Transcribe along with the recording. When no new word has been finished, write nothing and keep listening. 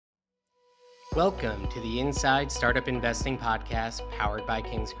Welcome to the Inside Startup Investing Podcast powered by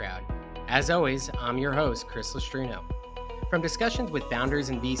Kingscrowd. As always, I'm your host, Chris Lustrino. From discussions with founders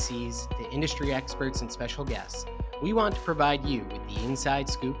and VCs to industry experts and special guests, we want to provide you with the inside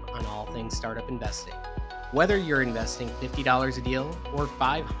scoop on all things startup investing. Whether you're investing $50 a deal or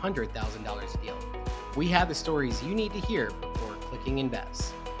 $500,000 a deal, we have the stories you need to hear before clicking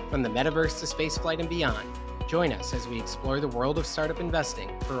invest. From the metaverse to spaceflight and beyond, join us as we explore the world of startup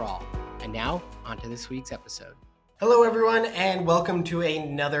investing for all. And now, on to this week's episode. Hello, everyone, and welcome to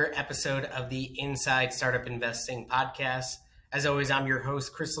another episode of the Inside Startup Investing Podcast. As always, I'm your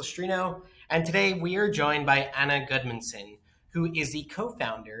host, Chris Lustrino, and today we are joined by Anna Gudmundsson, who is the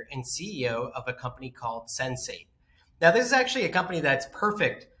co-founder and CEO of a company called Sensate. Now, this is actually a company that's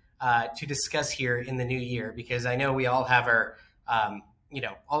perfect to discuss here in the new year, because I know we all have our,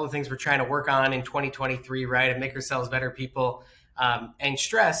 all the things we're trying to work on in 2023, right, and make ourselves better people. And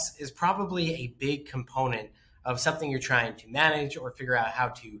stress is probably a big component of something you're trying to manage or figure out how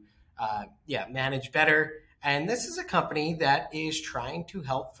to manage better. And this is a company that is trying to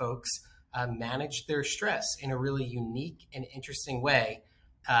help folks manage their stress in a really unique and interesting way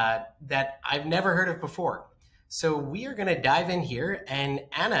that I've never heard of before. So we are going to dive in here. And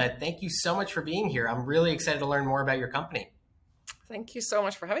Anna, thank you so much for being here. I'm really excited to learn more about your company. Thank you so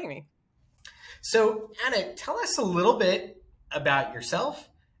much for having me. So Anna, tell us a little bit about yourself.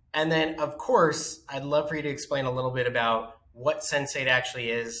 And then, of course, I'd love for you to explain a little bit about what Sensate actually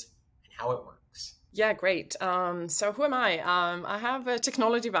is and how it works. Yeah, great. So who am I? I have a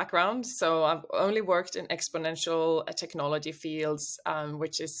technology background. So I've only worked in exponential technology fields,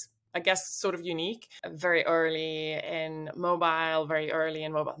 which is, I guess, sort of unique. Very early in mobile, very early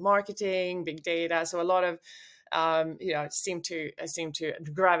in mobile marketing, big data. So a lot of seem to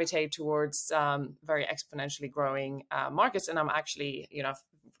gravitate towards very exponentially growing markets, and I'm actually,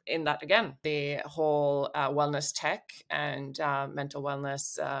 in that again. The whole wellness tech and mental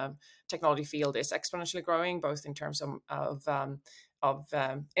wellness technology field is exponentially growing, both in terms of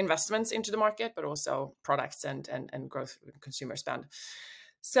investments into the market, but also products and growth in consumer spend.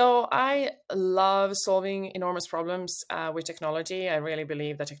 So I love solving enormous problems with technology. I really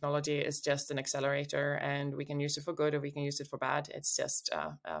believe that technology is just an accelerator, and we can use it for good or we can use it for bad. It's just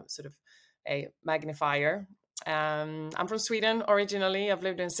sort of a magnifier. I'm from Sweden originally. I've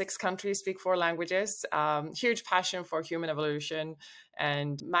lived in 6 countries, speak 4 languages. Huge passion for human evolution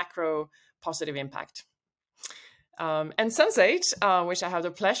and macro positive impact. And Sensate, which I have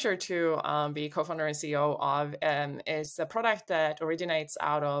the pleasure to be co-founder and CEO of, is a product that originates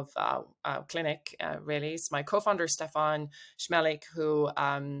out of clinic, really. It's my co-founder, Stefan Schmelik, who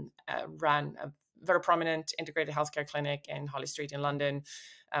ran a very prominent integrated healthcare clinic in Holly Street in London,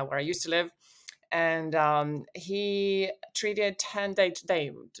 where I used to live. And he treated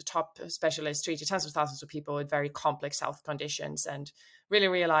the top specialists treated tens of thousands of people with very complex health conditions, and really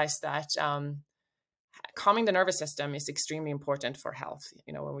realized that calming the nervous system is extremely important for health.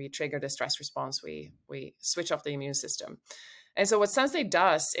 When we trigger the stress response, we switch off the immune system. And so what Sensate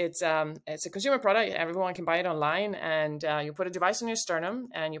does, it's a consumer product. Everyone can buy it online, and you put a device on your sternum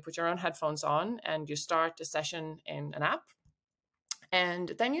and you put your own headphones on and you start a session in an app.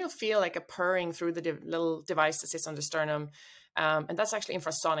 And then you'll feel like a purring through the little device that sits on the sternum. And that's actually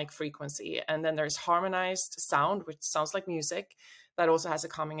infrasonic frequency. And then there's harmonized sound, which sounds like music. That also has a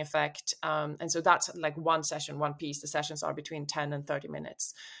calming effect. And so that's like one session, one piece. The sessions are between 10 and 30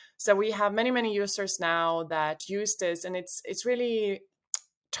 minutes. So we have many, many users now that use this. And it's really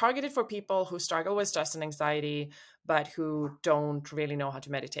targeted for people who struggle with stress and anxiety, but who don't really know how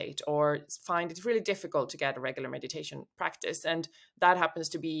to meditate or find it really difficult to get a regular meditation practice. And that happens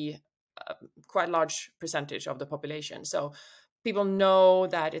to be quite a large percentage of the population. So people know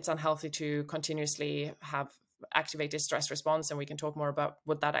that it's unhealthy to continuously have activated stress response, and we can talk more about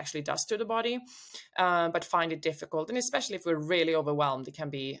what that actually does to the body, but find it difficult. And especially if we're really overwhelmed, it can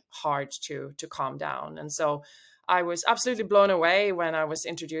be hard to calm down. And so I was absolutely blown away when I was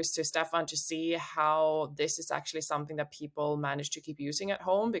introduced to Stefan to see how this is actually something that people manage to keep using at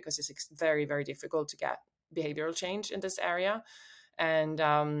home, because it's very, very difficult to get behavioral change in this area.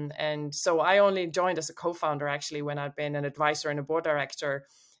 And so I only joined as a co-founder actually when I'd been an advisor and a board director,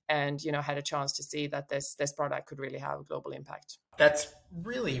 and had a chance to see that this product could really have a global impact. That's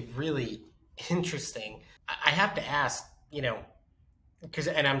really, really interesting. I have to ask, because,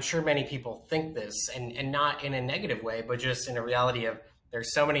 and I'm sure many people think this, and not in a negative way, but just in a reality of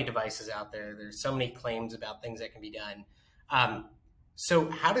there's so many devices out there. There's so many claims about things that can be done. So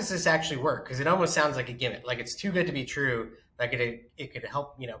how does this actually work? Because it almost sounds like a gimmick, like it's too good to be true. Like it could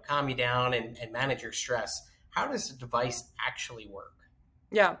help, calm you down and manage your stress. How does the device actually work?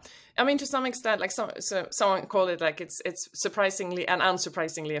 Yeah, I mean, to some extent, like someone called it like it's surprisingly and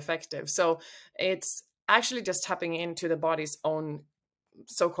unsurprisingly effective. So it's actually just tapping into the body's own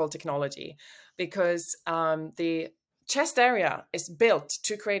so-called technology, because the chest area is built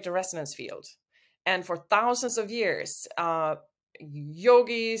to create a resonance field, and for thousands of years,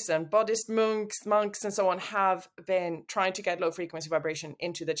 yogis and Buddhist monks and so on have been trying to get low frequency vibration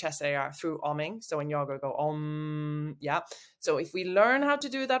into the chest area through omming. So in yoga, go om, yeah. So if we learn how to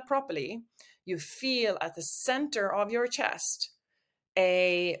do that properly, you feel at the center of your chest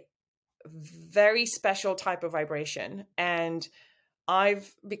a very special type of vibration. And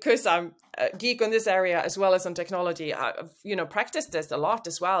because I'm a geek on this area as well as on technology, I've, practiced this a lot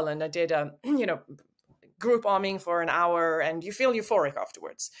as well. And I did, group arming for an hour, and you feel euphoric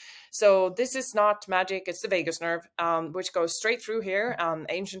afterwards. So this is not magic. It's the vagus nerve, which goes straight through here.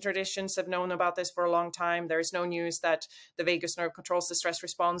 Ancient traditions have known about this for a long time. There is no news that the vagus nerve controls the stress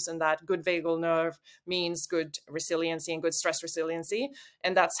response, and that good vagal nerve means good resiliency and good stress resiliency.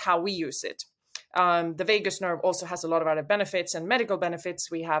 And that's how we use it. The vagus nerve also has a lot of other benefits and medical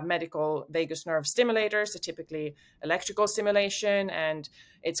benefits. We have medical vagus nerve stimulators, so typically electrical stimulation, and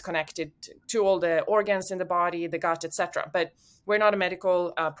it's connected to all the organs in the body, the gut, etc. But we're not a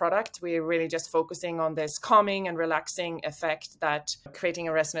medical product. We're really just focusing on this calming and relaxing effect that creating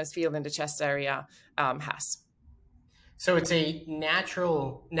a resonance field in the chest area has. So it's a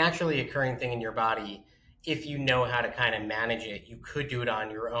naturally occurring thing in your body. If you know how to kind of manage it, you could do it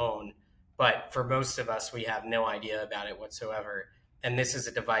on your own. But for most of us, we have no idea about it whatsoever. And this is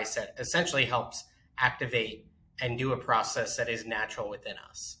a device that essentially helps activate and do a process that is natural within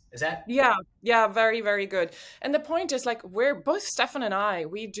us. Is that? Yeah, very, very good. And the point is, like, we're both Stefan and I,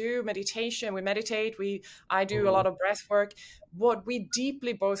 we do meditation, we meditate, I do a lot of breath work. What we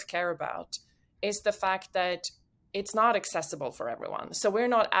deeply both care about is the fact that it's not accessible for everyone. So we're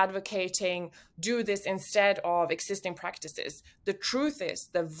not advocating do this instead of existing practices. The truth is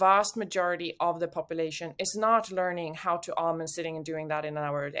the vast majority of the population is not learning how to and sitting and doing that in an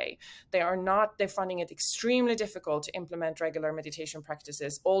hour a day. They're finding it extremely difficult to implement regular meditation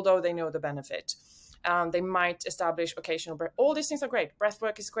practices, although they know the benefit. They might establish occasional breath. All these things are great. Breath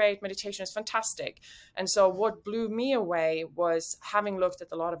work is great. Meditation is fantastic. And so what blew me away was having looked at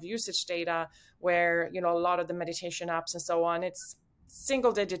a lot of usage data where, a lot of the meditation apps and so on, it's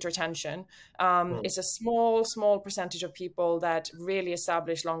single digit retention. It's a small percentage of people that really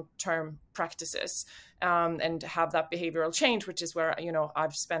establish long-term practices and have that behavioral change, which is where,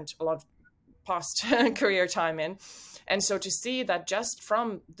 I've spent a lot of past career time in. And so to see that just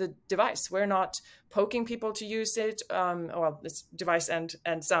from the device, we're not poking people to use it, it's device and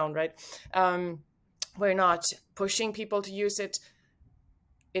sound, right? We're not pushing people to use it.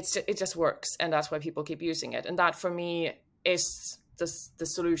 It just works, and that's why people keep using it. And that for me is the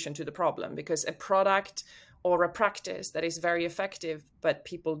solution to the problem, because a product or a practice that is very effective but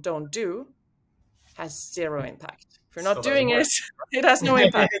people don't do has zero impact. If you're not doing it, it has no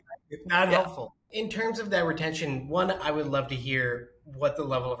impact. It's not helpful. In terms of that retention, one, I would love to hear what the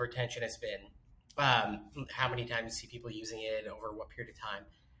level of retention has been. How many times you see people using it over what period of time?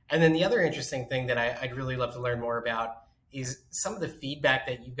 And then the other interesting thing that I'd really love to learn more about is some of the feedback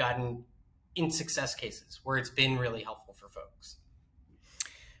that you've gotten in success cases where it's been really helpful for folks.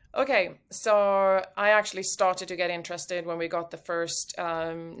 Okay, so I actually started to get interested when we got the first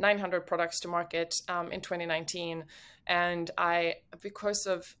 900 products to market in 2019. And I've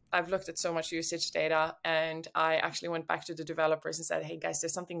looked at so much usage data, and I actually went back to the developers and said, hey guys,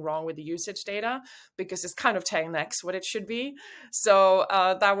 there's something wrong with the usage data, because it's kind of 10x what it should be. So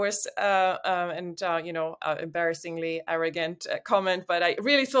that was embarrassingly arrogant comment, but I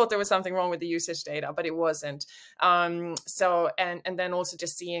really thought there was something wrong with the usage data, but it wasn't. And then also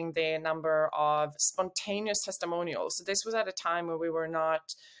just seeing the number of spontaneous testimonials. So this was at a time where we were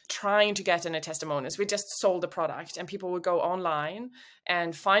not trying to get any testimonials. We just sold the product, and people would go online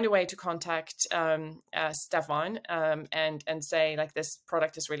and find a way to contact Stefan and say, like, this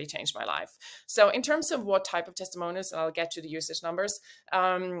product has really changed my life. So in terms of what type of testimonials, and I'll get to the usage numbers,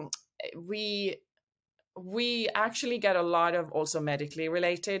 we actually get a lot of also medically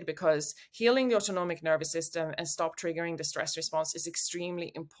related, because healing the autonomic nervous system and stop triggering the stress response is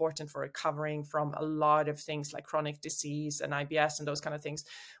extremely important for recovering from a lot of things like chronic disease and IBS and those kind of things.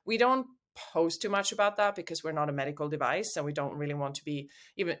 We don't post too much about that because we're not a medical device, and we don't really want to be,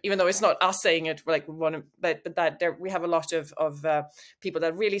 even though it's not us saying it, like we have a lot of people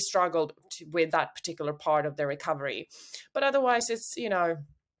that really struggled with that particular part of their recovery. But otherwise, it's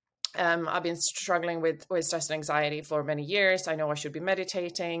I've been struggling with stress and anxiety for many years. I know I should be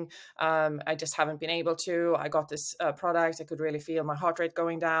meditating. I just haven't been able to. I got this product. I could really feel my heart rate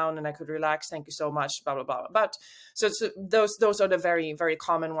going down and I could relax. Thank you so much, blah, blah, blah. But so those are the very, very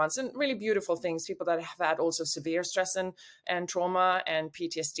common ones and really beautiful things. People that have had also severe stress and trauma and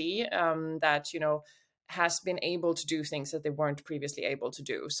PTSD that, has been able to do things that they weren't previously able to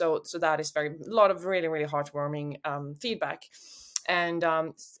do. So that is a lot of really, really heartwarming feedback. And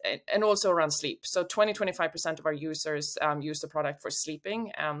also around sleep. So 25% of our users use the product for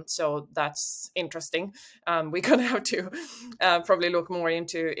sleeping. So that's interesting. We're going to have to probably look more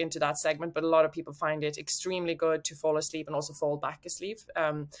into that segment, but a lot of people find it extremely good to fall asleep and also fall back asleep.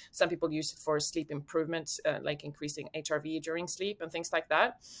 Some people use it for sleep improvements, like increasing HRV during sleep and things like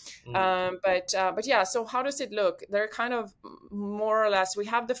that. But yeah, so how does it look? They're kind of more or less, we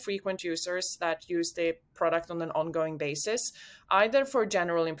have the frequent users that use the product on an ongoing basis, either for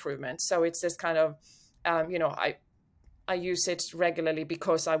general improvement. So it's this kind of, I use it regularly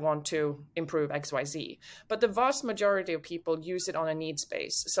because I want to improve XYZ. But the vast majority of people use it on a needs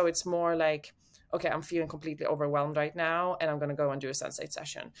base. So it's more like, okay, I'm feeling completely overwhelmed right now, and I'm going to go and do a Sensate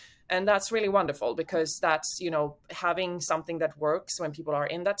session. And that's really wonderful because that's, having something that works when people are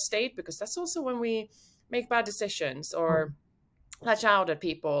in that state, because that's also when we make bad decisions or lash out at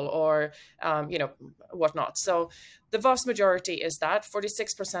people or, whatnot. So the vast majority is that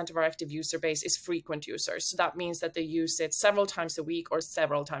 46% of our active user base is frequent users. So that means that they use it several times a week or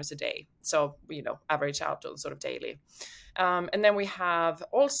several times a day. So, average out on sort of daily. And then we have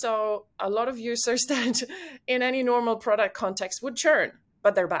also a lot of users that in any normal product context would churn,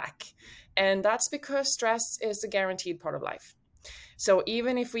 but they're back. And that's because stress is a guaranteed part of life. So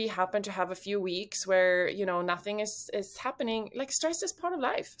even if we happen to have a few weeks where, nothing is happening, like stress is part of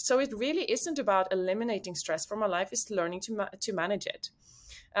life. So it really isn't about eliminating stress from our life, it's learning to manage it.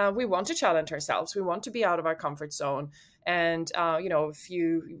 We want to challenge ourselves. We want to be out of our comfort zone. And,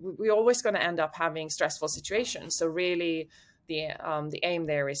 we're always going to end up having stressful situations. So really the aim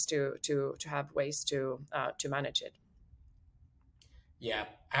there is to have ways to manage it. Yeah,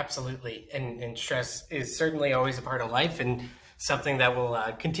 absolutely. And stress is certainly always a part of life and something that will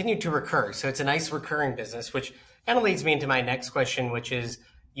continue to recur. So it's a nice recurring business, which kind of leads me into my next question, which is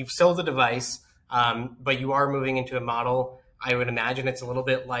you've sold the device, but you are moving into a model. I would imagine it's a little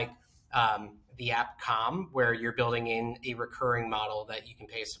bit like the app Calm, where you're building in a recurring model that you can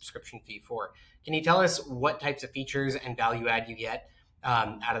pay a subscription fee for. Can you tell us what types of features and value add you get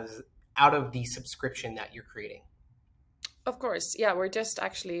out of the subscription that you're creating? Of course. Yeah, we're just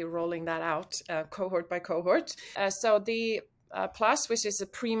actually rolling that out cohort by cohort. So the Plus, which is a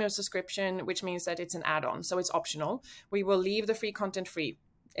premium subscription, which means that it's an add-on, so it's optional. We will leave the free content free.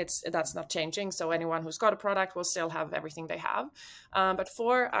 That's not changing. So anyone who's got a product will still have everything they have. But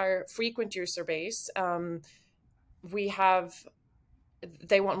for our frequent user base,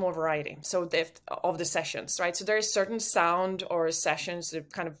 they want more variety. So of the sessions, right? So there is certain sound or sessions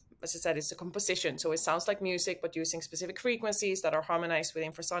that kind of, as I said, it's a composition. So it sounds like music, but using specific frequencies that are harmonized with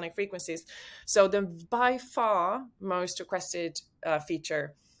infrasonic frequencies. So the by far most requested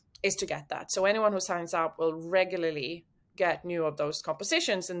feature is to get that. So anyone who signs up will regularly get new of those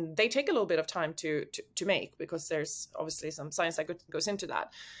compositions, and they take a little bit of time to make because there's obviously some science that goes into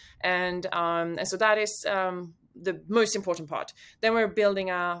that. And so that is the most important part. Then we're building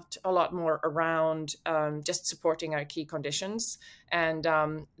out a lot more around just supporting our key conditions, and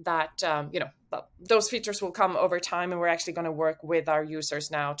those features will come over time, and we're actually going to work with our users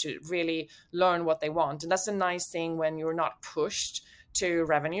now to really learn what they want. And that's a nice thing when you're not pushed to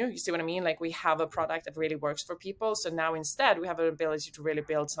revenue. You see what I mean? Like we have a product that really works for people. So now instead we have an ability to really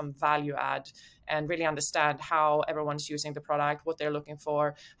build some value add and really understand how everyone's using the product, what they're looking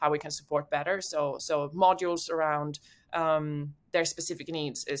for, how we can support better. So modules around their specific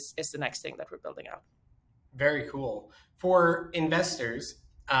needs is the next thing that we're building out. Very cool. For investors,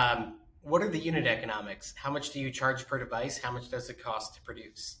 what are the unit economics? How much do you charge per device? How much does it cost to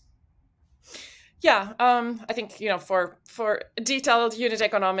produce? Yeah, I think, for detailed unit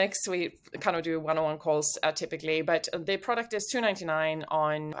economics, we kind of do one-on-one calls typically, but the product is $299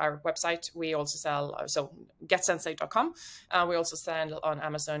 on our website. We also sell, so getsensate.com. We also sell on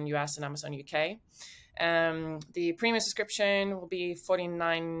Amazon US and Amazon UK. The premium subscription will be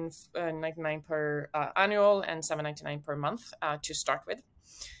 $49.99 per annual and $7.99 per month to start with.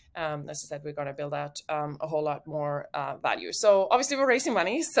 As I said, we're going to build out a whole lot more value. So obviously we're raising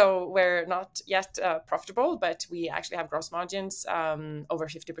money, so we're not yet profitable, but we actually have gross margins over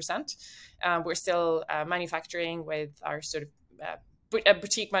 50%. We're still manufacturing with our sort of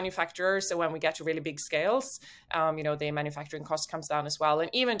boutique manufacturer. So when we get to really big scales, the manufacturing cost comes down as well. And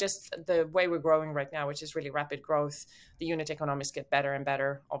even just the way we're growing right now, which is really rapid growth, the unit economics get better and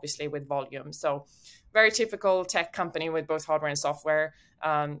better, obviously, with volume. So very typical tech company with both hardware and software.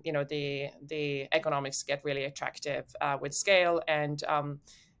 The economics get really attractive with scale, and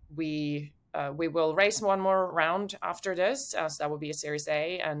we will raise one more round after this. So that will be a Series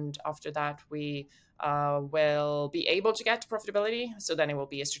A, and after that we will be able to get to profitability. So then it will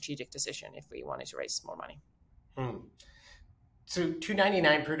be a strategic decision if we wanted to raise more money. So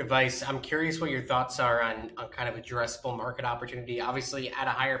 $299 per device. I'm curious what your thoughts are on kind of addressable market opportunity. Obviously, at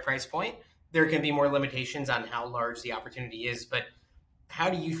a higher price point, there can be more limitations on how large the opportunity is. But how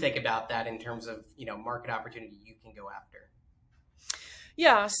do you think about that in terms of market opportunity you can go after?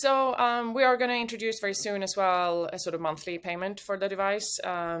 Yeah, so we are going to introduce very soon as well a sort of monthly payment for the device.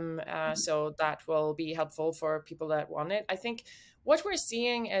 So that will be helpful for people that want it. I think what we're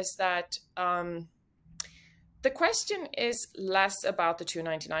seeing is that the question is less about the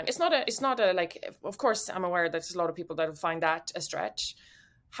 $299. It's not a like. Of course, I'm aware that there's a lot of people that will find that a stretch.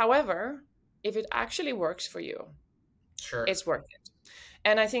 However, if it actually works for you, sure, it's worth it.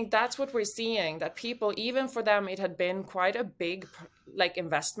 And I think that's what we're seeing, that people, even for them, it had been quite a big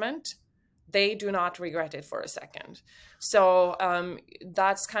investment. They do not regret it for a second. So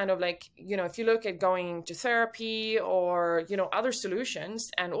that's kind of like, if you look at going to therapy or, other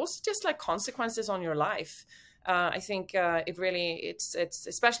solutions, and also just like consequences on your life, I think it's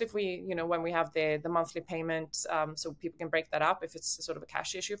especially if we, when we have the monthly payment, so people can break that up if it's sort of a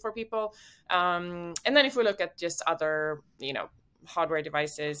cash issue for people. And then if we look at just other, hardware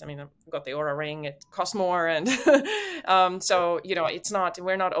devices, I mean, I've got the Oura Ring, it costs more. And so,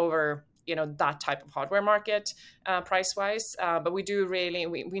 we're not over, that type of hardware market price wise. But we do really,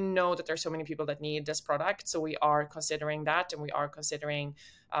 we know that there's so many people that need this product. So we are considering that, and we are considering,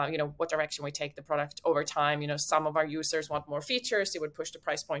 what direction we take the product over time. Some of our users want more features, it would push the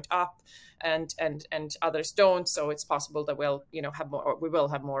price point up, and others don't. So it's possible that we'll, we will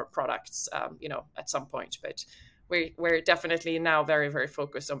have more products, at some point. But we're definitely now very, very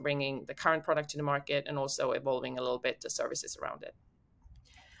focused on bringing the current product to the market and also evolving a little bit the services around it.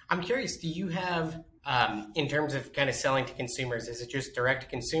 I'm curious, do you have, in terms of kind of selling to consumers, is it just direct to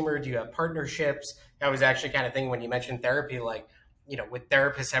consumer? Do you have partnerships? I was actually kind of thinking when you mentioned therapy, like, would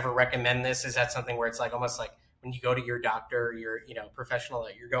therapists ever recommend this? Is that something where it's like almost like when you go to your doctor, your professional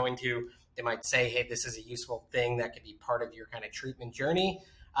that you're going to, they might say, hey, this is a useful thing that could be part of your kind of treatment journey?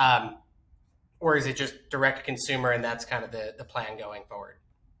 Or is it just direct consumer and that's kind of the plan going forward?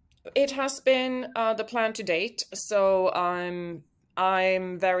 It has been the plan to date. So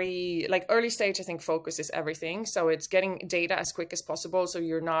I'm very early stage. I think focus is everything. So it's getting data as quick as possible, so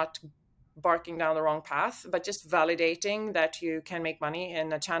you're not barking down the wrong path, but just validating that you can make money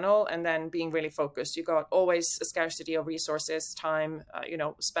in a channel, and then being really focused. You got always a scarcity of resources, time,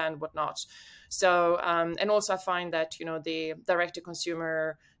 spend, whatnot. So, and also I find that, the direct to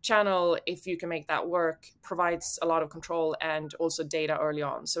consumer channel, if you can make that work, provides a lot of control and also data early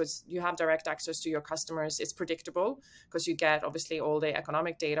on. So you have direct access to your customers. It's predictable because you get obviously all the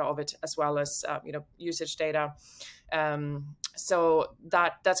economic data of it, as well as, usage data. So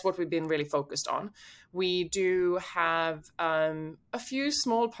that's what we've been really focused on. We do have a few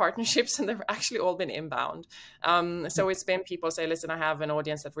small partnerships, and they've actually all been inbound. So it's been people say, listen, I have an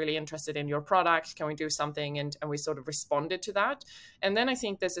audience that's really interested in your product. Can we do something? And we sort of responded to that. And then I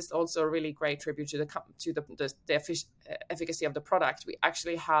think this is also a really great tribute to the efficacy of the product. We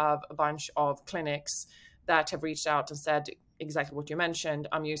actually have a bunch of clinics that have reached out and said exactly what you mentioned.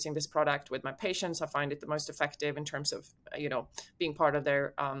 I'm using this product with my patients. I find it the most effective in terms of, being part of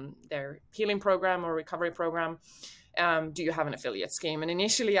their healing program or recovery program. Do you have an affiliate scheme? And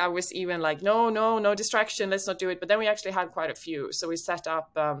initially I was even like, no distraction, let's not do it. But then we actually had quite a few. So we set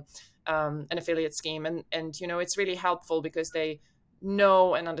up an affiliate scheme, and it's really helpful because they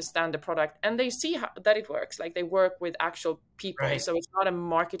know and understand the product, and they see that it works. Like, they work with actual people. Right. So it's not a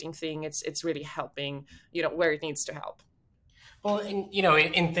marketing thing. It's really helping, where it needs to help. Well, and,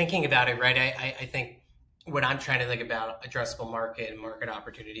 in thinking about it, right, I think when I'm trying to think about addressable market and market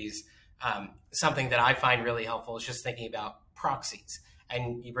opportunities, something that I find really helpful is just thinking about proxies.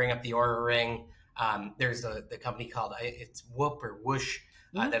 And you bring up the Oura Ring. There's the company called, it's Whoop or Whoosh,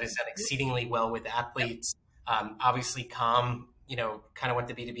 that has done exceedingly well with athletes. Obviously, Calm, kind of went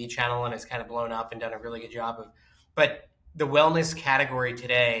the B2B channel and has kind of blown up and done a really good job of. But the wellness category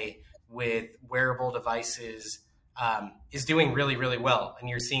today with wearable devices is doing really, really well. And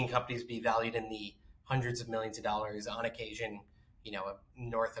you're seeing companies be valued in the hundreds of millions of dollars, on occasion,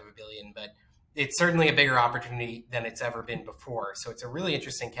 north of $1 billion. But it's certainly a bigger opportunity than it's ever been before. So it's a really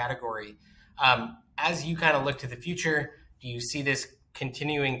interesting category. As you kind of look to the future, do you see this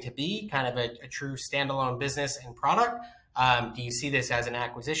continuing to be kind of a true standalone business and product? Do you see this as an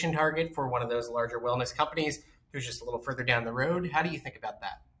acquisition target for one of those larger wellness companies who's just a little further down the road? How do you think about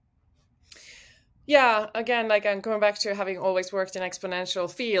that? Yeah, again, like I'm going back to having always worked in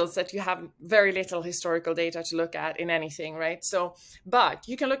exponential fields that you have very little historical data to look at in anything, right? So, but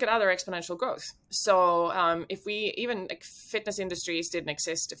you can look at other exponential growth. So if we even like fitness industries didn't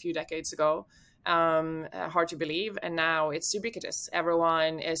exist a few decades ago, hard to believe. And now it's ubiquitous.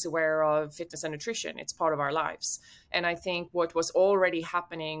 Everyone is aware of fitness and nutrition. It's part of our lives. And I think what was already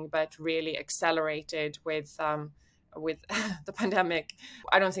happening, but really accelerated with the pandemic,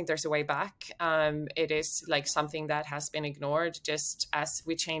 I don't think there's a way back. It is like something that has been ignored just as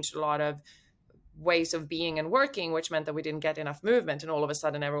we changed a lot of ways of being and working, which meant that we didn't get enough movement. And all of a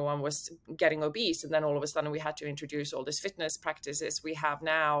sudden everyone was getting obese. And then all of a sudden we had to introduce all these fitness practices. We have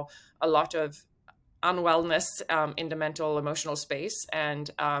now a lot of unwellness in the mental emotional space. And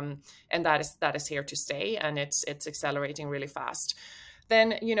that is here to stay. And it's accelerating really fast.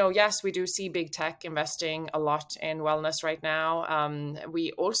 Then, yes, we do see big tech investing a lot in wellness right now.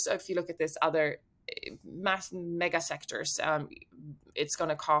 We also, if you look at this other mega sectors, it's going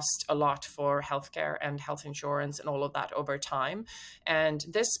to cost a lot for healthcare and health insurance and all of that over time. And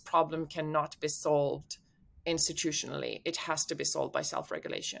this problem cannot be solved institutionally. It has to be solved by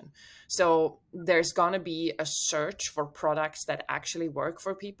self-regulation. So there's going to be a search for products that actually work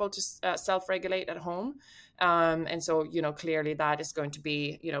for people to self-regulate at home. And so, clearly that is going to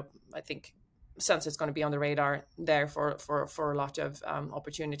be, I think Sense is going to be on the radar there for a lot of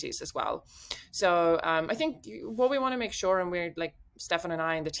opportunities as well. So I think what we want to make sure, and we're like Stefan and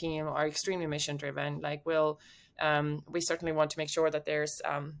I and the team are extremely mission driven, like we certainly want to make sure that there's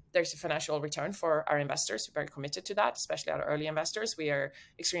a financial return for our investors. We're very committed to that, especially our early investors. We are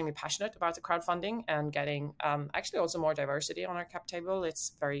extremely passionate about the crowdfunding and getting actually also more diversity on our cap table.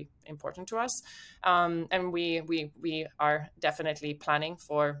 It's very important to us. And we are definitely planning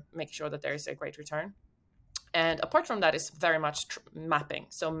for making sure that there is a great return. And apart from that is very much mapping.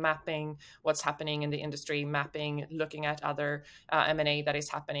 So mapping what's happening in the industry, looking at other M&A that is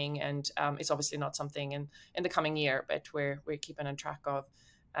happening. And it's obviously not something in the coming year, but we're keeping on track of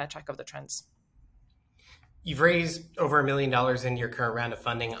the trends. You've raised over $1 million in your current round of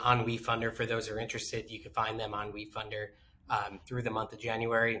funding on WeFunder. For those who are interested, you can find them on WeFunder through the month of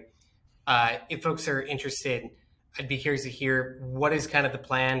January. If folks are interested, I'd be curious to hear what is kind of the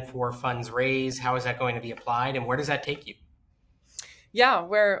plan for funds raised, how is that going to be applied, and where does that take you? Yeah,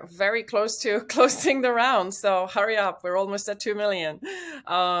 we're very close to closing the round, so hurry up. We're almost at 2 million.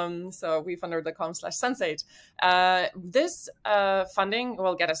 So WeFunder.com/Sensate. This funding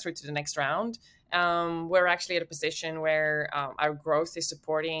will get us through to the next round. We're actually at a position where our growth is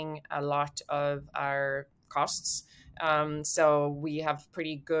supporting a lot of our costs. So we have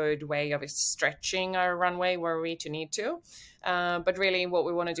pretty good way of stretching our runway where we need to. But really what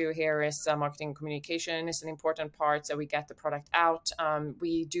we want to do here is marketing and communication is an important part, so we get the product out.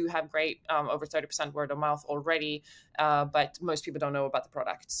 We do have great over 30% word of mouth already, but most people don't know about the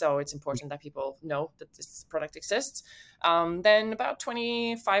product. So it's important that people know that this product exists. Then about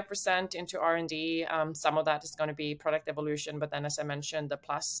 25% into R&D. Some of that is going to be product evolution, but then as I mentioned, the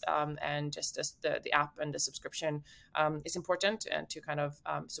plus and just the app and the subscription is important, and to kind of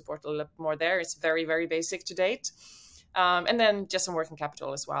support a little more there. It's very, very basic to date. And then just some working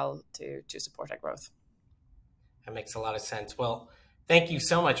capital as well to support our growth. That makes a lot of sense. Well, thank you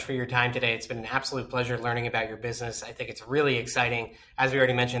so much for your time today. It's been an absolute pleasure learning about your business. I think it's really exciting. As we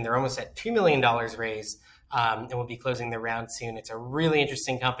already mentioned, they're almost at $2 million raised, and we'll be closing their round soon. It's a really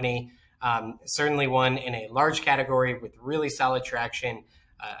interesting company, certainly one in a large category with really solid traction,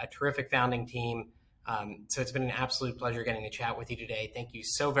 a terrific founding team. So it's been an absolute pleasure getting to chat with you today. Thank you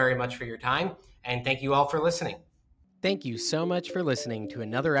so very much for your time, and thank you all for listening. Thank you so much for listening to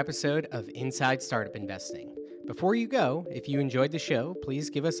another episode of Inside Startup Investing. Before you go, if you enjoyed the show,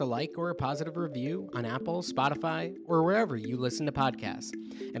 please give us a like or a positive review on Apple, Spotify, or wherever you listen to podcasts.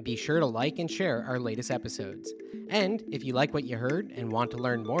 And be sure to like and share our latest episodes. And if you like what you heard and want to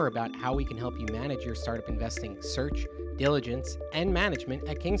learn more about how we can help you manage your startup investing search, diligence, and management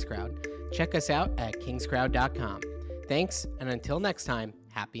at Kingscrowd, check us out at kingscrowd.com. Thanks, and until next time,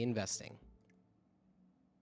 happy investing.